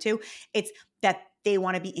would like to. It's that they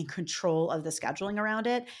want to be in control of the scheduling around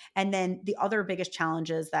it. And then the other biggest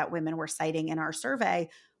challenges that women were citing in our survey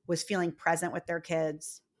was feeling present with their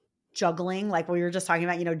kids, juggling, like we were just talking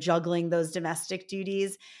about, juggling those domestic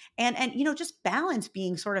duties and just balance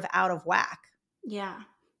being sort of out of whack. Yeah,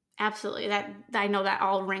 absolutely. That I know that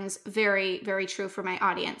all rings very, very true for my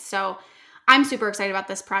audience. So I'm super excited about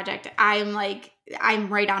this project. I'm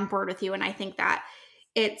right on board with you. And I think that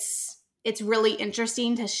it's really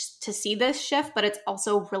interesting to see this shift, but it's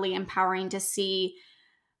also really empowering to see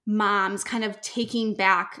moms kind of taking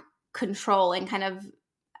back control and kind of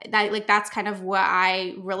that's kind of what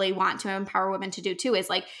I really want to empower women to do too, is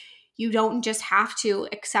like you don't just have to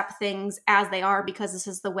accept things as they are because this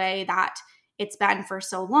is the way that it's been for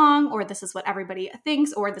so long, or this is what everybody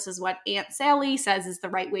thinks, or this is what Aunt Sally says is the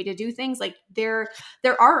right way to do things. Like there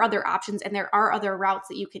are other options and there are other routes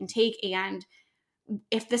that you can take. And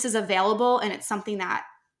if this is available and it's something that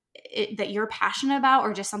you're passionate about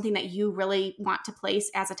or just something that you really want to place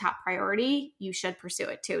as a top priority, you should pursue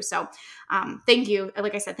it too. So thank you.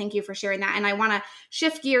 Like I said, thank you for sharing that. And I want to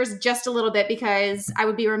shift gears just a little bit because I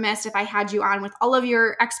would be remiss if I had you on with all of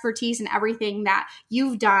your expertise and everything that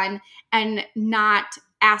you've done and not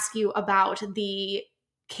ask you about the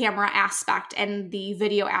camera aspect and the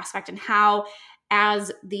video aspect and how,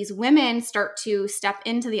 as these women start to step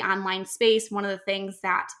into the online space, one of the things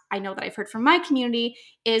that I know that I've heard from my community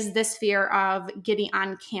is this fear of getting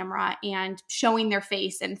on camera and showing their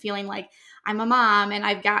face and feeling like I'm a mom and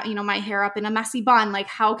I've got, my hair up in a messy bun. Like,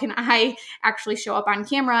 how can I actually show up on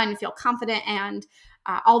camera and feel confident and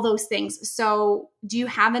all those things? So do you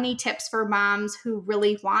have any tips for moms who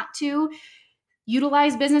really want to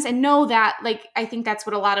utilize business and know that, like, I think that's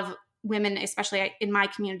what a lot of women, especially in my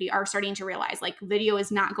community, are starting to realize, like, video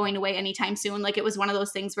is not going away anytime soon. Like, it was one of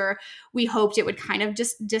those things where we hoped it would kind of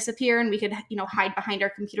just disappear and we could, hide behind our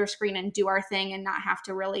computer screen and do our thing and not have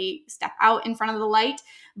to really step out in front of the light.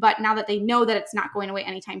 But now that they know that it's not going away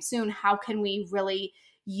anytime soon, how can we really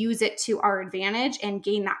use it to our advantage and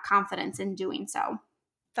gain that confidence in doing so?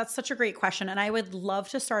 That's such a great question. And I would love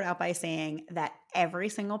to start out by saying that every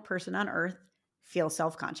single person on earth feels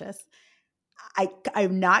self-conscious.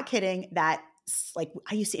 I'm not kidding that, like,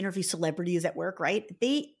 I used to interview celebrities at work, right?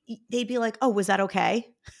 They'd be like, "Oh, was that okay?"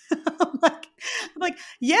 I'm like,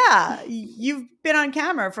 yeah, you've been on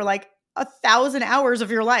camera for like 1,000 hours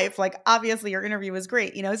of your life. Like, obviously your interview was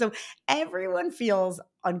great, so everyone feels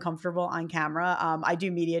uncomfortable on camera. I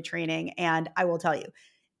do media training and I will tell you,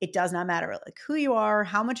 it does not matter like who you are,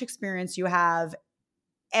 how much experience you have.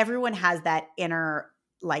 Everyone has that inner,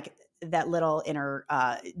 like that little inner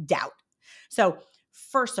doubt. So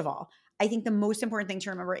first of all, I think the most important thing to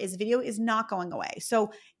remember is video is not going away.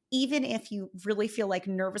 So even if you really feel like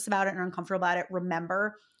nervous about it and uncomfortable about it,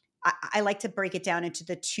 remember, I like to break it down into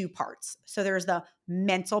the two parts. So there's the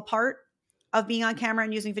mental part of being on camera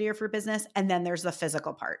and using video for business, and then there's the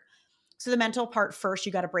physical part. So the mental part first,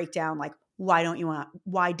 you got to break down like, why don't you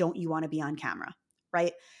want to be on camera,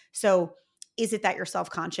 right? So is it that you're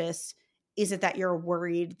self-conscious? Is it that you're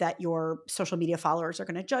worried that your social media followers are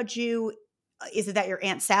going to judge you? Is it that your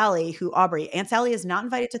Aunt Sally, Aunt Sally is not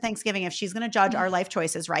invited to Thanksgiving if she's going to judge our life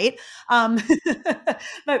choices, right?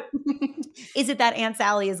 But is it that Aunt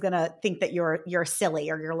Sally is going to think that you're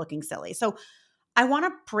silly or you're looking silly? So I want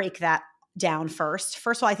to break that down first.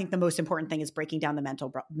 First of all, I think the most important thing is breaking down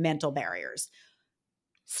the mental barriers.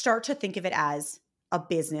 Start to think of it as a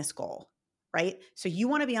business goal, right? So you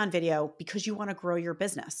want to be on video because you want to grow your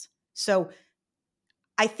business. So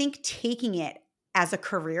I think taking it as a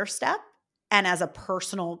career step and as a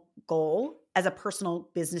personal goal, as a personal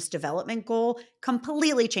business development goal,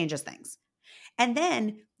 completely changes things. And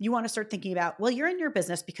then you want to start thinking about, well, you're in your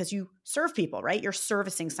business because you serve people, right? You're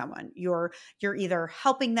servicing someone. You're either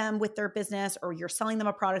helping them with their business or you're selling them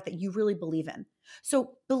a product that you really believe in.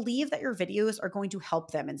 So believe that your videos are going to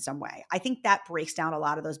help them in some way. I think that breaks down a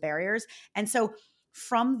lot of those barriers. And so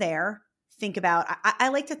from there, think about, I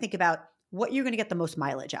like to think about what you're going to get the most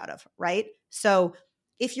mileage out of, right? So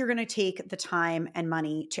if you're going to take the time and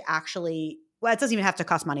money to actually, well, it doesn't even have to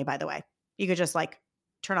cost money, by the way. You could just like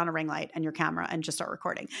turn on a ring light and your camera and just start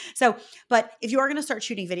recording. So, but if you are going to start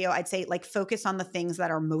shooting video, I'd say like focus on the things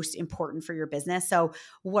that are most important for your business. So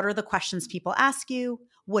what are the questions people ask you?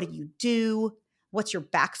 What do you do? What's your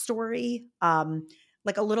backstory?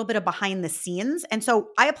 Like a little bit of behind the scenes. And so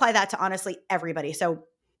I apply that to honestly everybody. So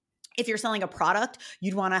if you're selling a product,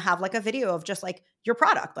 you'd want to have like a video of just like your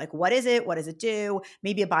product. Like, what is it? What does it do?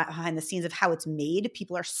 Maybe a behind the scenes of how it's made.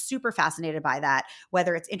 People are super fascinated by that,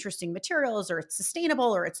 whether it's interesting materials or it's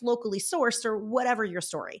sustainable or it's locally sourced or whatever your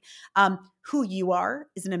story. Who you are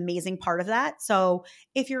is an amazing part of that. So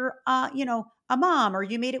if you're, a mom or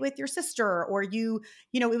you made it with your sister or it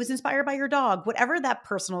was inspired by your dog, whatever that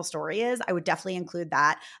personal story is, I would definitely include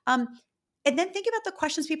that. And then think about the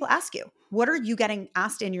questions people ask you. What are you getting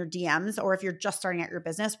asked in your DMs? Or if you're just starting out your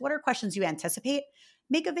business, what are questions you anticipate?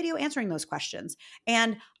 Make a video answering those questions.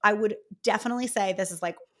 And I would definitely say this is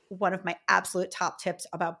like one of my absolute top tips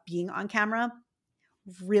about being on camera.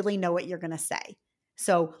 Really know what you're going to say.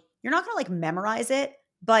 So you're not going to like memorize it,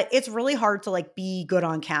 but it's really hard to like be good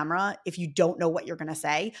on camera if you don't know what you're going to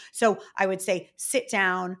say. So I would say sit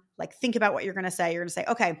down, like think about what you're going to say. You're going to say,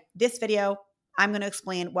 okay, this video, I'm going to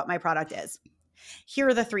explain what my product is. Here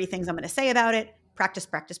are the 3 things I'm going to say about it. Practice,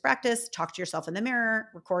 practice, practice. Talk to yourself in the mirror,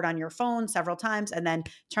 record on your phone several times, and then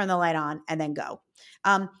turn the light on and then go.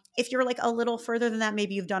 If you're like a little further than that,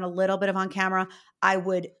 maybe you've done a little bit of on camera, I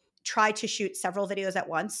would try to shoot several videos at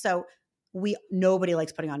once. So nobody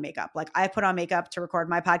likes putting on makeup. Like I put on makeup to record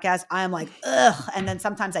my podcast. I'm like, ugh. And then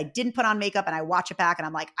sometimes I didn't put on makeup and I watch it back and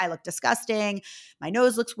I'm like, I look disgusting. My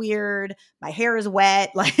nose looks weird. My hair is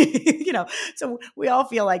wet. Like, so we all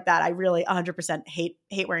feel like that. I really 100% hate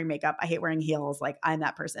wearing makeup. I hate wearing heels. Like I'm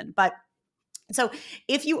that person. But so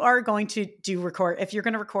if you are going to if you're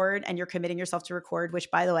going to record and you're committing yourself to record, which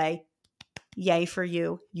by the way, yay for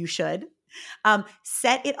you, you should.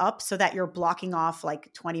 Set it up so that you're blocking off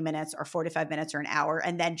like 20 minutes or 45 minutes or an hour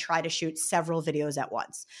and then try to shoot several videos at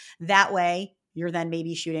once. That way, you're then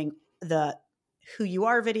maybe shooting the who you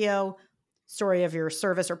are video, story of your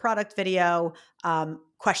service or product video,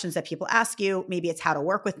 questions that people ask you. Maybe it's how to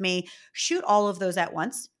work with me. Shoot all of those at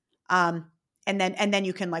once. And then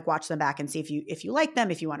you can like watch them back and see if you like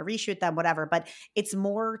them, if you want to reshoot them, whatever. But it's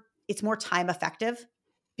more time effective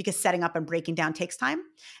because setting up and breaking down takes time.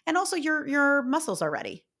 And also your muscles are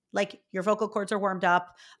ready. Like your vocal cords are warmed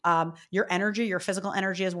up. Your physical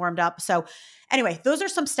energy is warmed up. So anyway, those are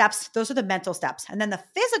some steps. Those are the mental steps. And then the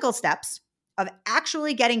physical steps of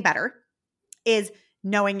actually getting better is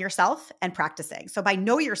knowing yourself and practicing. So by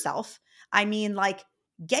know yourself, I mean like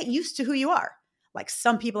get used to who you are. Like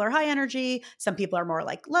some people are high energy, some people are more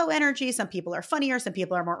like low energy, some people are funnier, some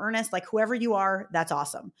people are more earnest. Like whoever you are, that's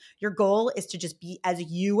awesome. Your goal is to just be as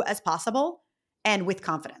you as possible and with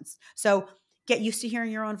confidence. So get used to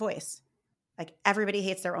hearing your own voice. Like everybody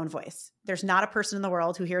hates their own voice. There's not a person in the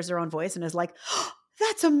world who hears their own voice and is like, oh,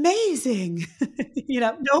 that's amazing.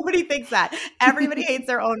 Nobody thinks that. Everybody hates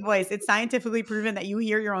their own voice. It's scientifically proven that you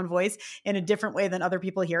hear your own voice in a different way than other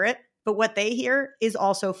people hear it. But what they hear is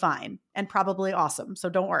also fine and probably awesome. So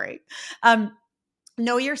don't worry.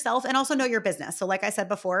 Know yourself and also know your business. So like I said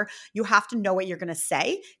before, you have to know what you're going to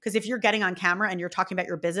say, because if you're getting on camera and you're talking about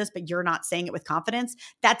your business, but you're not saying it with confidence,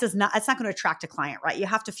 it's not going to attract a client, right? You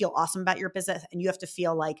have to feel awesome about your business and you have to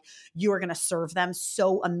feel like you are going to serve them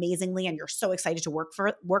so amazingly and you're so excited to work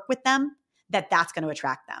with them that's going to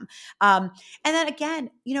attract them. And then again,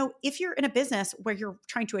 if you're in a business where you're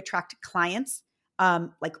trying to attract clients,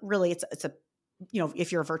 like really it's a,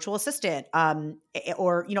 if you're a virtual assistant,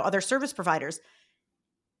 or, other service providers,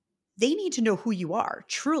 they need to know who you are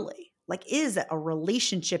truly. Like, is a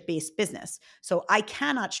relationship-based business. So I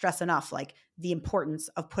cannot stress enough, like the importance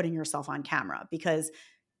of putting yourself on camera, because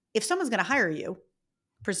if someone's going to hire you,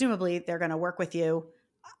 presumably they're going to work with you,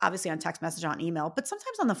 obviously on text message, on email, but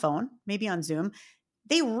sometimes on the phone, maybe on Zoom.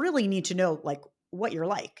 They really need to know like what you're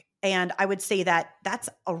like. And I would say that that's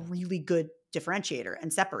a really good differentiator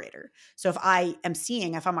and separator. So if I'm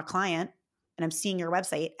a client and I'm seeing your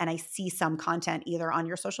website and I see some content either on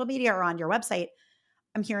your social media or on your website,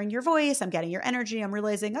 I'm hearing your voice, I'm getting your energy, I'm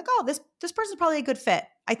realizing like, oh, this person's probably a good fit.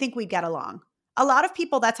 I think we get along. A lot of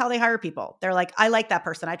people, that's how they hire people. They're like, I like that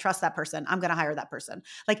person. I trust that person. I'm going to hire that person.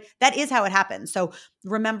 Like that is how it happens. So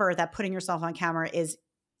remember that putting yourself on camera is,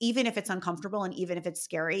 even if it's uncomfortable and even if it's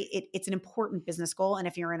scary, it's an important business goal. And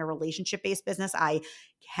if you're in a relationship-based business, I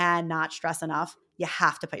cannot stress enough, you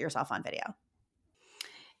have to put yourself on video.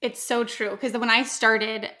 It's so true, because when I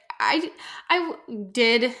started, I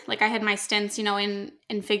did, like, I had my stints, in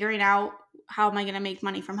figuring out how am I going to make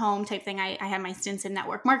money from home type thing. I had my stints in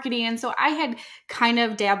network marketing, and so I had kind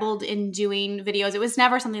of dabbled in doing videos. It was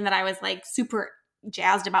never something that I was like super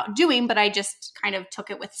jazzed about doing, but I just kind of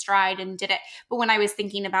took it with stride and did it. But when I was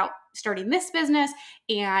thinking about starting this business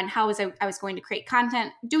and how I was going to create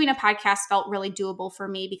content, doing a podcast felt really doable for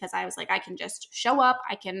me, because I was like, I can just show up,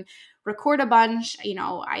 I can record a bunch,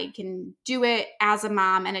 I can do it as a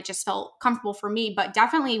mom, and it just felt comfortable for me. But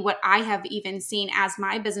definitely what I have even seen as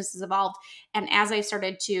my business has evolved and as I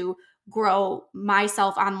started to grow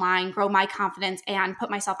myself online, grow my confidence, and put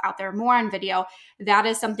myself out there more on video, that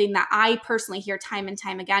is something that I personally hear time and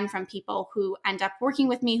time again from people who end up working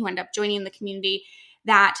with me, who end up joining the community,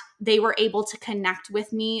 that they were able to connect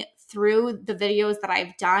with me through the videos that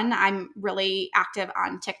I've done. I'm really active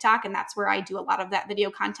on TikTok, and that's where I do a lot of that video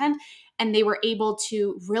content. And they were able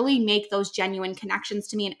to really make those genuine connections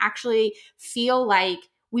to me and actually feel like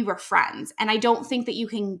we were friends. And I don't think that you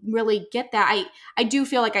can really get that. I do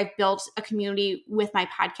feel like I've built a community with my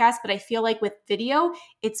podcast, but I feel like with video,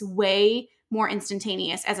 it's way more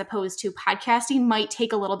instantaneous, as opposed to podcasting might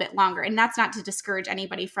take a little bit longer. And that's not to discourage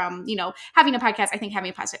anybody from, having a podcast. I think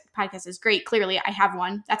having a podcast is great. Clearly, I have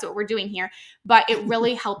one. That's what we're doing here. But it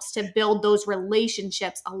really helps to build those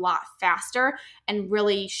relationships a lot faster and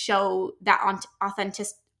really show that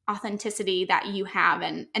authenticity that you have.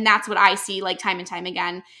 And that's what I see like time and time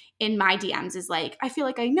again in my DMs, is like, I feel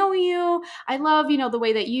like I know you. I love, the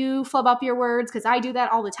way that you flub up your words, because I do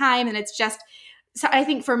that all the time. And it's just, so I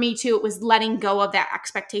think for me too, it was letting go of that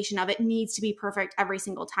expectation of it needs to be perfect every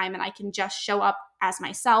single time. And I can just show up as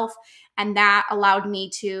myself. And that allowed me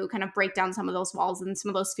to kind of break down some of those walls and some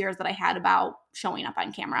of those fears that I had about showing up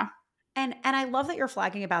on camera. And I love that you're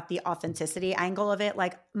flagging about the authenticity angle of it.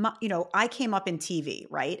 Like, I came up in TV,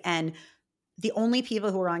 right? And the only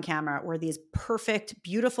people who were on camera were these perfect,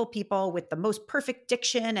 beautiful people with the most perfect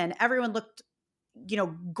diction, and everyone looked,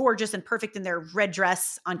 gorgeous and perfect in their red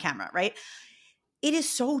dress on camera, right? It is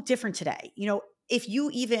so different today. If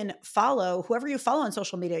you even follow whoever you follow on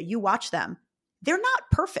social media, you watch them. They're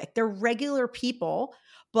not perfect. They're regular people,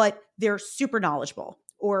 but they're super knowledgeable,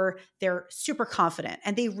 or they're super confident,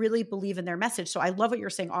 and they really believe in their message. So I love what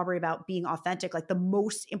you're saying, Aubrey, about being authentic. Like, the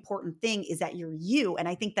most important thing is that you're you. And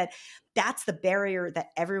I think that that's the barrier that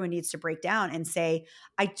everyone needs to break down and say,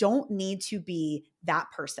 I don't need to be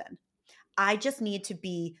that person. I just need to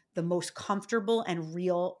be the most comfortable and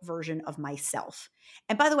real version of myself.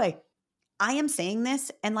 And by the way, I am saying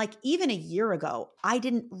this, and like even a year ago, I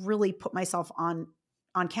didn't really put myself on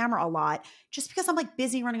camera a lot, just because I'm like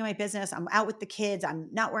busy running my business. I'm out with the kids. I'm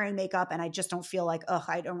not wearing makeup, and I just don't feel like,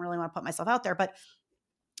 I don't really want to put myself out there. But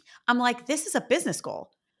I'm like, this is a business goal.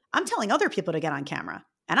 I'm telling other people to get on camera,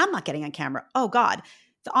 and I'm not getting on camera. Oh God.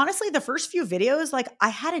 Honestly, the first few videos, like I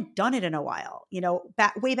hadn't done it in a while,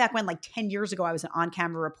 way back when, like 10 years ago, I was an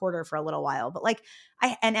on-camera reporter for a little while, but like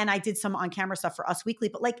and I did some on-camera stuff for Us Weekly,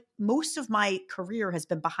 but like most of my career has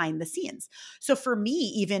been behind the scenes. So for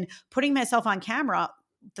me, even putting myself on camera,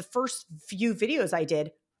 the first few videos I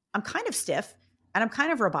did, I'm kind of stiff and I'm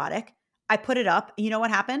kind of robotic. I put it up. And you know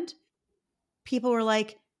what happened? People were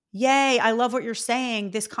like, yay, I love what you're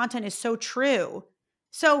saying. This content is so true.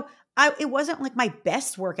 So it wasn't like my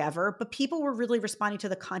best work ever, but people were really responding to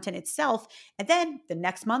the content itself. And then the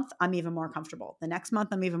next month, I'm even more comfortable. The next month,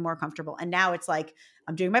 I'm even more comfortable. And now it's like,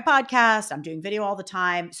 I'm doing my podcast, I'm doing video all the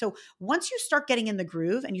time. So once you start getting in the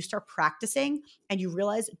groove and you start practicing and you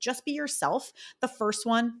realize, just be yourself, the first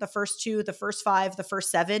one, the first two, the first five, the first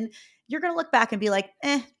seven, you're going to look back and be like,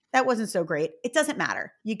 that wasn't so great. It doesn't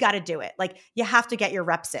matter. You got to do it. Like, you have to get your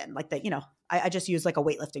reps in. Like that, I just use like a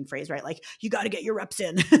weightlifting phrase, right? Like, you got to get your reps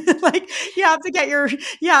in. Like, you have to get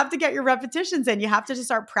your repetitions in. You have to just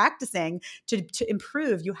start practicing to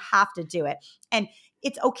improve. You have to do it. And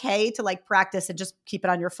it's okay to like practice and just keep it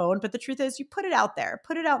on your phone. But the truth is, you put it out there,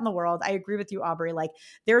 put it out in the world. I agree with you, Aubrey. Like,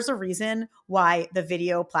 there's a reason why the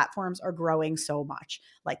video platforms are growing so much.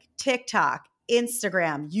 Like TikTok,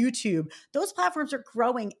 Instagram, YouTube, those platforms are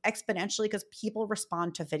growing exponentially because people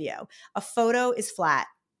respond to video. A photo is flat.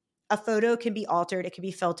 A photo can be altered. It can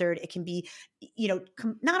be filtered. It can be, not,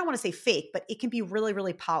 I don't want to say fake, but it can be really,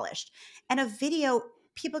 really polished. And a video,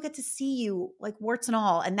 people get to see you like warts and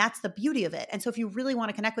all. And that's the beauty of it. And so if you really want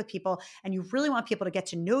to connect with people and you really want people to get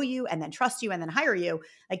to know you and then trust you and then hire you,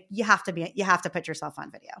 like you have to put yourself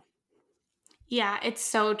on video. Yeah, it's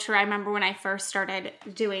so true. I remember when I first started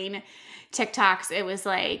doing TikToks, it was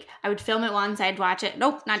like I would film it once, I'd watch it.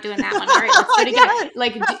 Nope, not doing that one. All right, let's do it again.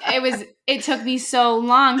 Like it took me so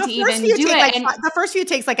long to even do it. And the first few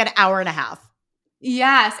takes like an hour and a half.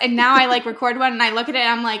 Yes, and now I like record one and I look at it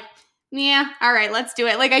and I'm like, yeah, all right, let's do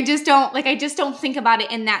it. Like I just don't think about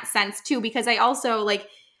it in that sense too, because I also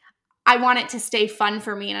I want it to stay fun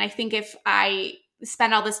for me. And I think if I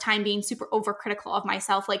spend all this time being super overcritical of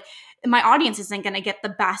myself, like my audience isn't going to get the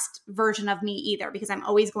best version of me either, because I'm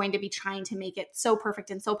always going to be trying to make it so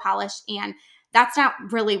perfect and so polished. And that's not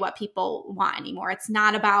really what people want anymore. It's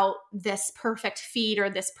not about this perfect feed or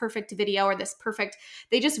this perfect video or this perfect,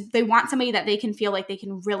 they want somebody that they can feel like they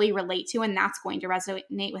can really relate to, and that's going to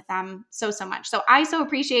resonate with them so much. So I so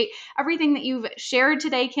appreciate everything that you've shared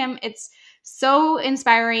today, Kim. It's so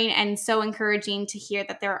inspiring and so encouraging to hear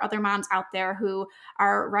that there are other moms out there who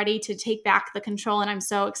are ready to take back the control. And I'm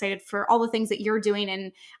so excited for all the things that you're doing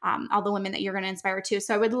and all the women that you're going to inspire too.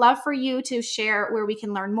 So I would love for you to share where we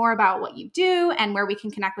can learn more about what you do and where we can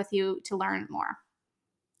connect with you to learn more.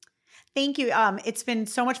 Thank you. It's been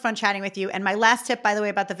so much fun chatting with you. And my last tip, by the way,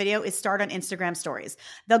 about the video is start on Instagram stories.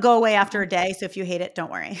 They'll go away after a day. So if you hate it,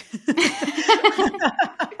 don't worry.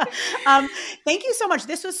 Thank you so much.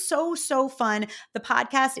 This was so fun. The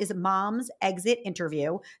podcast is Mom's Exit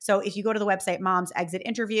Interview. So if you go to the website, Mom's Exit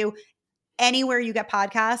Interview, anywhere you get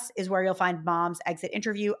podcasts is where you'll find Mom's Exit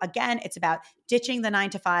Interview. Again, it's about ditching the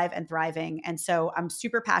 9-to-5 and thriving. And so I'm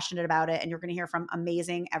super passionate about it. And you're going to hear from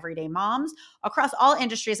amazing everyday moms across all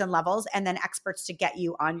industries and levels, and then experts to get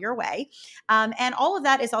you on your way. And all of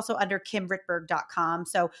that is also under kimrittberg.com.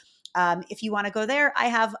 So if you want to go there, I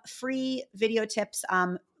have free video tips,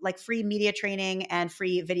 like free media training and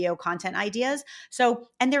free video content ideas. So,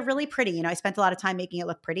 and they're really pretty. I spent a lot of time making it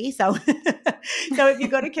look pretty. So, so if you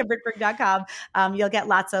go to kimrittberg.com, you'll get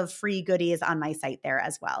lots of free goodies on my site there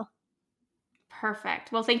as well.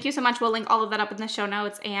 Perfect. Well, thank you so much. We'll link all of that up in the show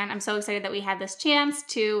notes. And I'm so excited that we had this chance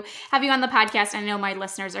to have you on the podcast. I know my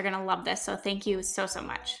listeners are going to love this. So thank you so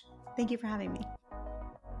much. Thank you for having me.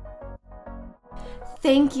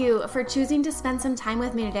 Thank you for choosing to spend some time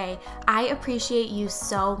with me today. I appreciate you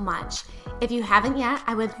so much. If you haven't yet,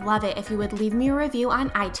 I would love it if you would leave me a review on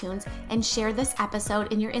iTunes and share this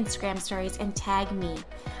episode in your Instagram stories and tag me.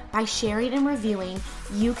 By sharing and reviewing,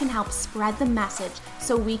 you can help spread the message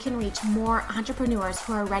so we can reach more entrepreneurs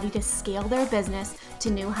who are ready to scale their business to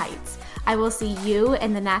new heights. I will see you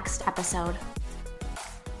in the next episode.